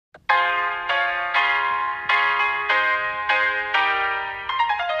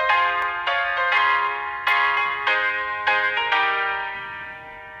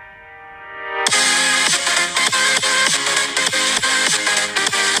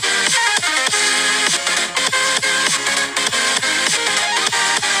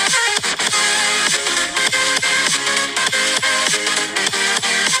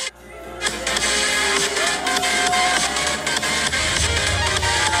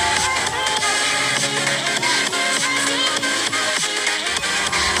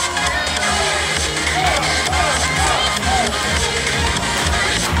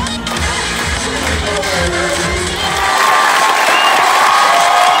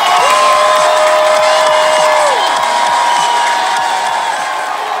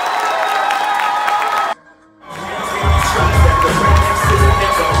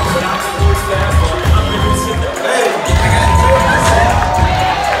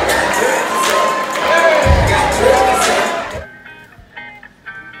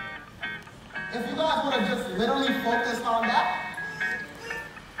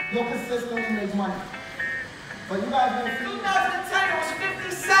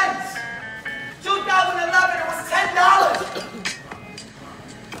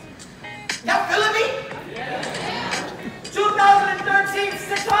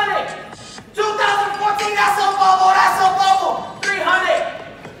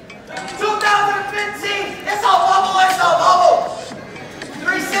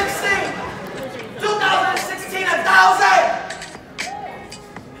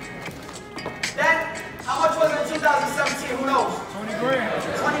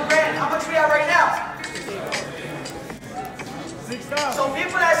So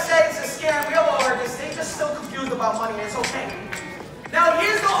people that say it's a scam, we all heard this, they just still confused about money, and it's okay. Now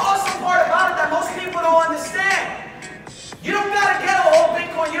here's the awesome part about it that most people don't understand. You don't gotta get a whole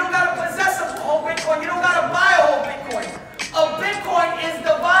Bitcoin, you don't gotta possess a whole Bitcoin, you don't gotta buy a whole Bitcoin. A Bitcoin is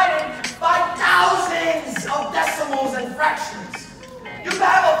divided by thousands of decimals and fractions. You can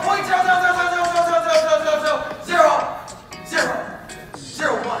have a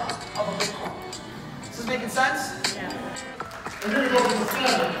 0.00000000001 of a Bitcoin. Is this making sense? And then it goes to the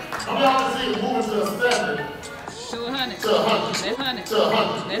standard. I'm going to see it moving to a standard. To 100. To 100. That's 100. To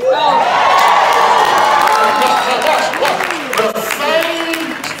 100. Let's go. The same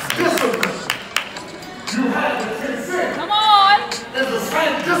discipline you have with 10 cents. Come on. Is the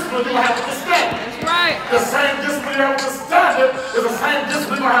same discipline you have with the standard. That's right. The same discipline you have with the standard is the same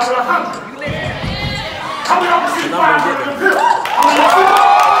discipline you have with 100. How many of you see 500 and 50? How many of you see?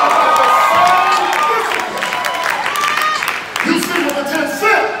 You see with the 10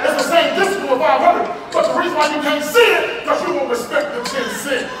 cent, it's the same discipline with 500. But the reason why you can't see it, because you won't respect the 10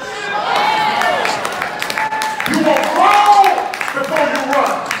 cent. You won't grow before you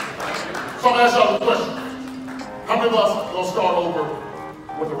run. So I'm going to ask y'all a question. How many of us are going to start over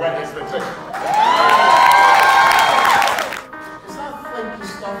with the right expectation? It's not flaky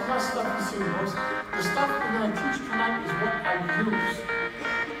stuff, it's not stuff you see most. The stuff we're going to teach tonight is what I use.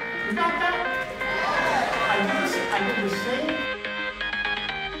 You got that? I do the same.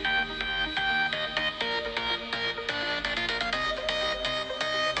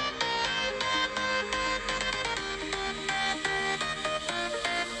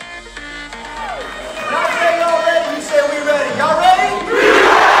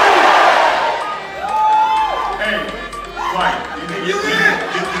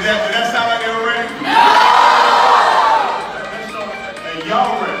 Did that sound like they were ready? No! Hey,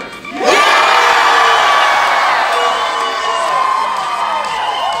 y'all ready?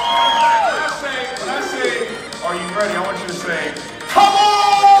 When I say, are you ready? I want you to say, come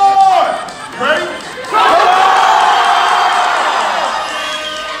on! You ready? Come on!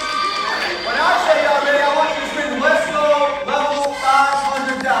 When I say y'all ready, I want you to scream, let's go, level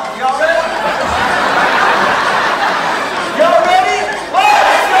 500 down. Y'all ready? Y'all ready?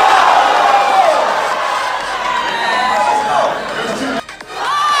 Let's go!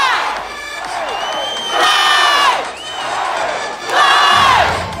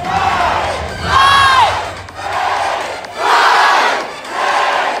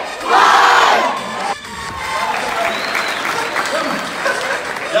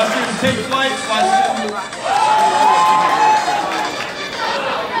 Y'all see them take flight?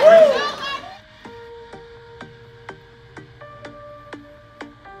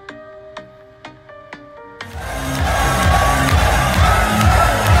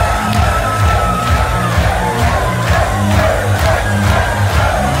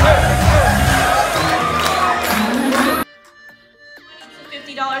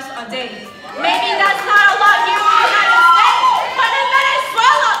 $50 a day. Maybe that's not a lot here in the United States, but in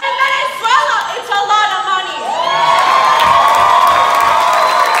Venezuela, it's a lot of money.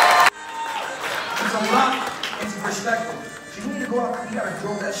 It's a lot, it's respectful. So you need to go out, you gotta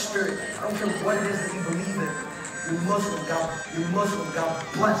grow that spirit. I don't care what it is that you believe in. You're Muslim, God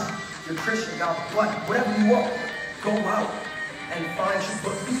bless. You're Christian, God bless. Whatever you are, go out and find you,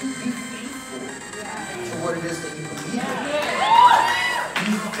 but be faithful to what it is that you believe in.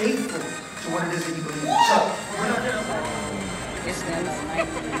 Be faithful to what it is that you believe in. So, we're not gonna...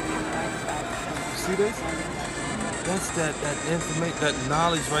 See this? That's that information, that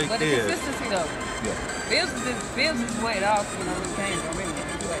knowledge right But there. the consistency though. Yeah. Bills is way it off when I really came from really.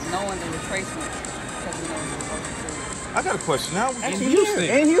 Like knowing the retracement. Because we know what we're supposed to do. I got a question now. In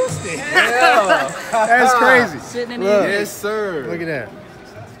Houston. Yeah. That's crazy. Sitting in Look, the yes, sir. Look at that.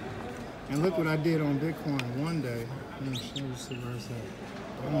 And look what I did on Bitcoin one day. Let me show you see where it's at.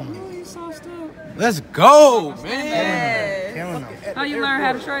 Oh, you so stupid. Let's go, man. Yeah. Killing them. How you learn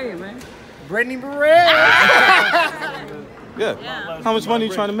how to trade, man? Brittany Barrett. Yeah. How much money are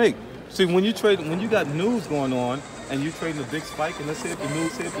you trying to make? See, when you got news going on and you trading a big spike, and let's say if the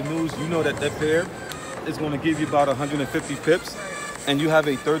news, you know that pair is going to give you about 150 pips, and you have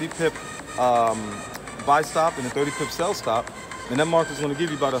a 30 pip buy stop and a 30 pip sell stop, and that market is going to give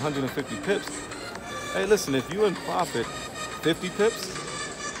you about 150 pips. Hey, listen, if you're in profit 50 pips,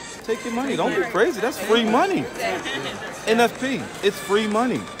 take your money. Don't be crazy. That's free money. NFP, it's free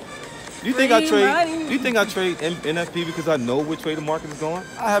money. You think I trade NFP because I know which way the market is going?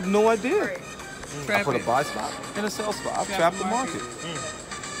 I have no idea. I put a buy stop and a sell stop. I've trapped the market.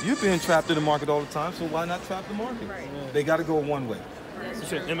 You're being trapped in the market all the time, so why not trap the market? They got to go one way. You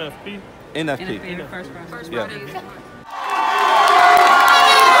said MFP? NFP. NFP, first price. Yeah.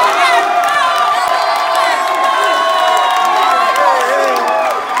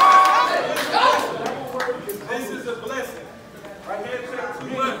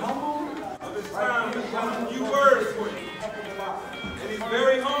 a few words for you. And he's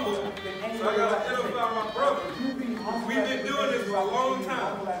very humble, so I got to edify my brother. We've been doing this for a long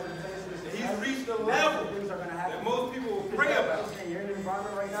time. And he's reached a level that most people will pray about.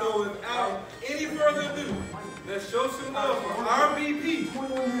 So without any further ado, let's show some love for our VP,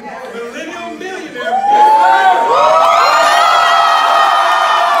 Millennial Millionaire.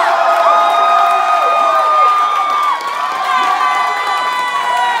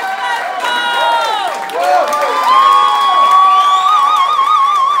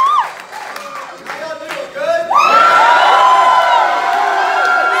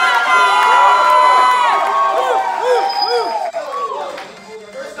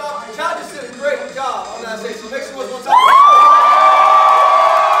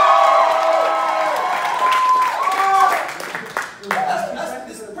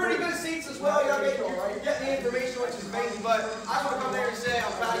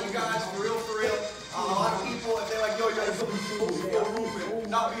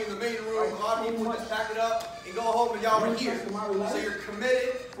 So you're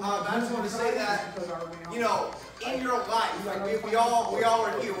committed. I just want to say that, you know, in your life, like we all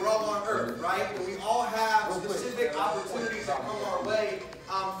are here. We're all on earth, right? And we all have specific opportunities that come our way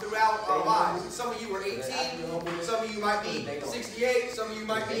throughout our lives. And some of you are 18. Some of you might be 68. Some of you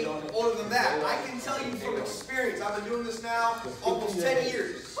might be older than that. I can tell you from experience. I've been doing this now almost 10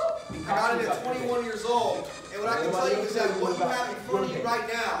 years. I got it at 21 years old. And what I can tell you is that what you have in front of you right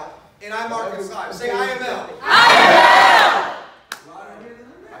now, and I'm Marcus Live. Say IML. IML!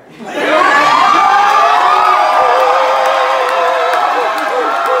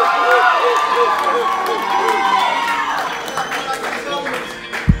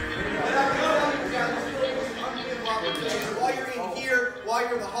 While you're in here, while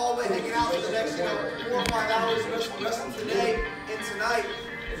you're in the hallway hanging out for the next 4 or 5 hours, the rest of today and tonight,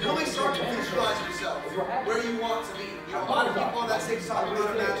 really start to visualize yourself where you want to be. You know, a lot of people on that stage talk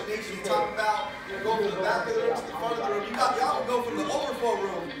about imagination, talk about go from the back of the room to the front of the room. Y'all can go from the overflow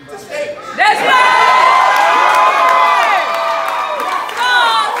room to stage. That's right!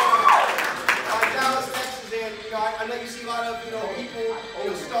 Dallas, Texas, and you know, I know you see a lot of people,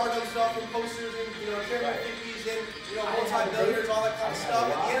 stardom stuff and posters and chairman 50s and multi-millionaires, all that kind of stuff.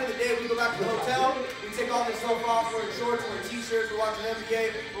 At the end of the day, we go back to the hotel, we take all this stuff off, we're in shorts, we're in t-shirts, we're watching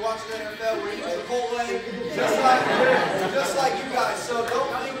NBA, we're watching NFL, we're eating Chipotle, just like you guys. So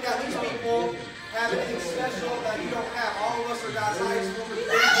don't think that these people have anything special that you don't have. All of us are guys high school.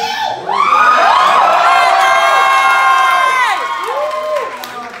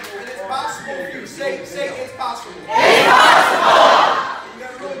 And it's possible for you. Say it's possible. It's possible! You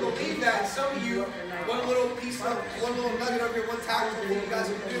gotta really believe that. Some of you, one little nugget of your one tactical thing you guys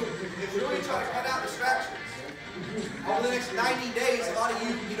can do is really try to cut out distractions. Over the next 90 days, a lot of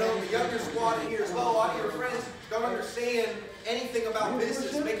you, the younger squad in here as well, a lot of your friends don't understand anything about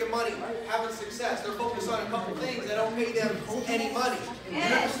business, making money, having success. They're focused on a couple things that don't pay them any money. You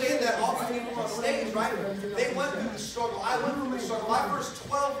understand that all the people on stage, right? They went through the struggle. I went through the struggle. My first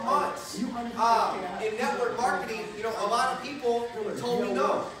 12 months in network marketing, a lot of people told me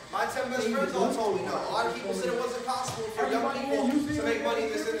no. My 10 best friends all told me no. A lot of people said it wasn't possible for young people to make money in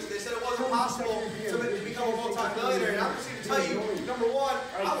this industry. They said it wasn't possible to become a multi-millionaire. And I'm just going to tell you, number one,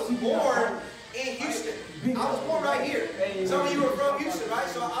 I was born in Houston. I was born right here. Some of you are from Houston, right?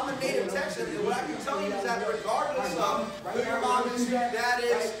 So I'm a native Texan. And what I can tell you is that regardless of who your mom is, who your dad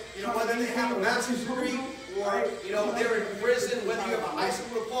is, whether they have a master's degree or they're in prison, whether you have a high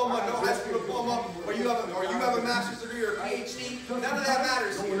school diploma, no high school diploma, or you have a master's degree or a PhD, none of that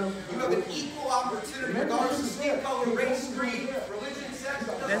matters here. You have an equal opportunity regardless of skin color, race, creed, religion, sex.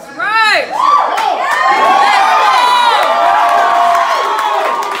 That's right.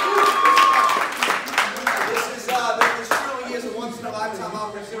 This truly is a once-in-a-lifetime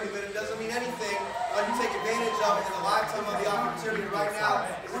opportunity, but it doesn't mean anything unless you take advantage of it in the lifetime of the opportunity. Right now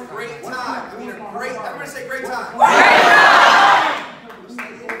is a great time. Everybody say great time. Great time!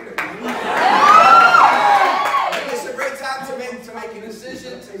 It's a great time to make a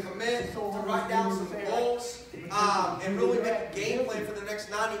decision, to commit, to write down some goals, and really make a game plan for the next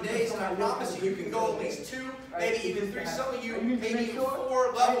 90 days. And I promise you, you can go at least 2, maybe even 3. Some of you, maybe even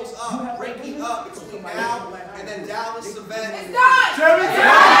 4 levels up, ranking up between now and then Dallas event. It's done!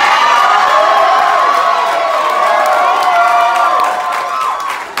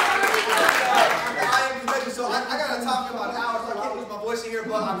 I gotta talk about hours. I can't lose my voice in here,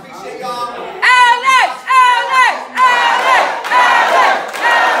 but I appreciate y'all. Alex!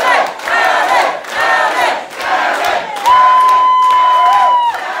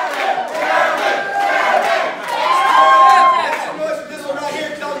 This one right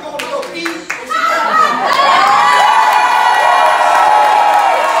here, y'all going to go pee.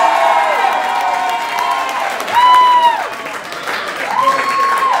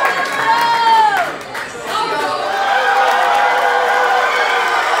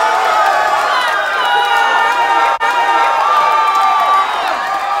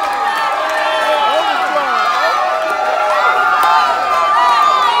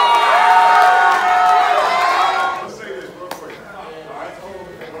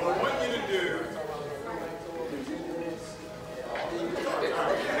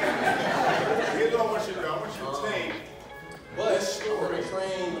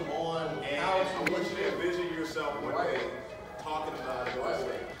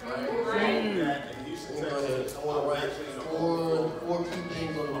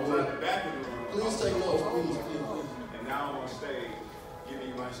 giving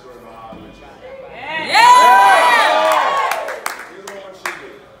you my story about how I met you. Yeah! Here's what I want you to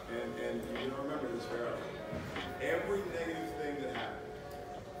do, and you're gonna remember this forever. Every negative thing that happened,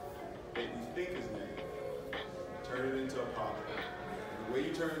 that you think is negative, turn it into a positive. And the way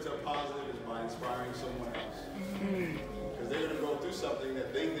you turn it into a positive is by inspiring someone else. Because they're gonna go through something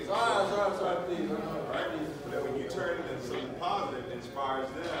that they think is sorry, please. Right? But then when you turn it into something positive, it inspires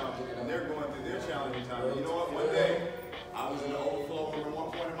them, and they're going through their challenging time. And you know what? One day, I was in the overflow room at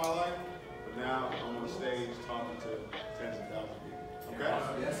one point in my life, but now I'm on stage talking to tens of thousands of people. Okay?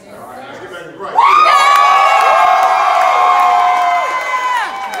 Yes. All right, let's get back to Bryce.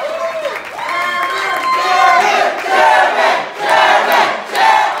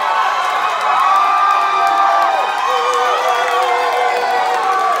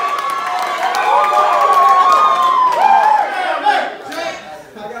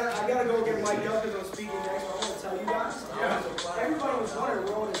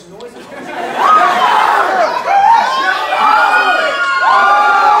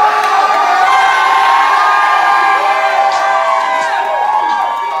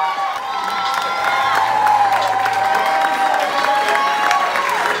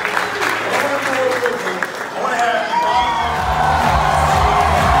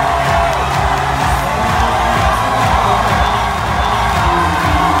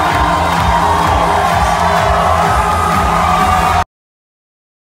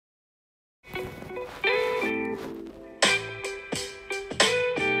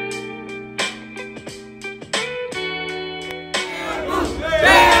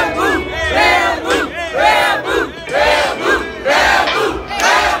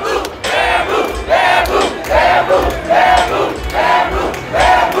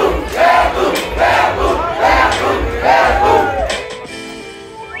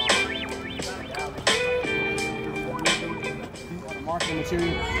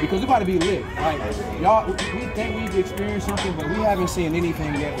 Because we're about to be lit. Like, y'all, we think we've experienced something, but we haven't seen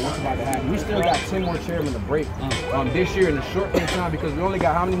anything yet what's about to happen. We still got 10 more chairmen to break this year in a short period of time because we only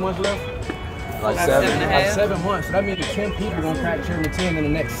got how many months left? Like 7.5. Like 7 months. So that means 10 people gonna crack chairman 10 in the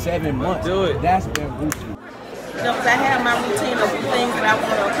next 7 months. Do it. That's been boosted. You know, because I have my routine of things that I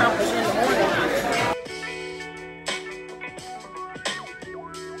want to accomplish in the morning.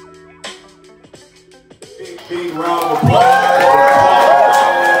 Big round of applause.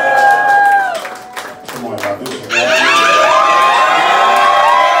 Come on, y'all. Do it.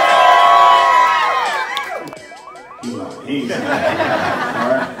 He's all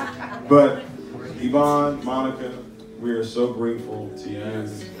right. But Yvonne, Monica, we are so grateful to you.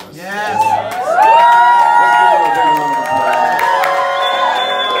 Yes.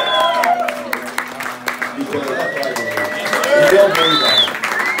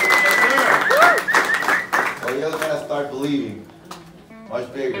 Well, you gotta start believing much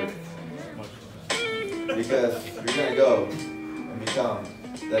bigger, because you're gonna go and become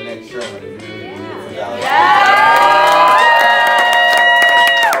the next Sherman if you really believe it for Dallas.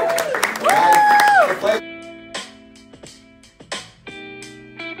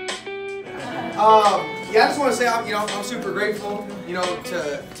 Yeah, I just want to say, I'm super grateful,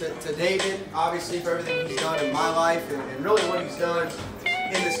 to David, obviously, for everything he's done in my life and really what he's done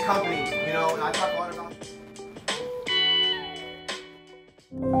in this company, and I talk a lot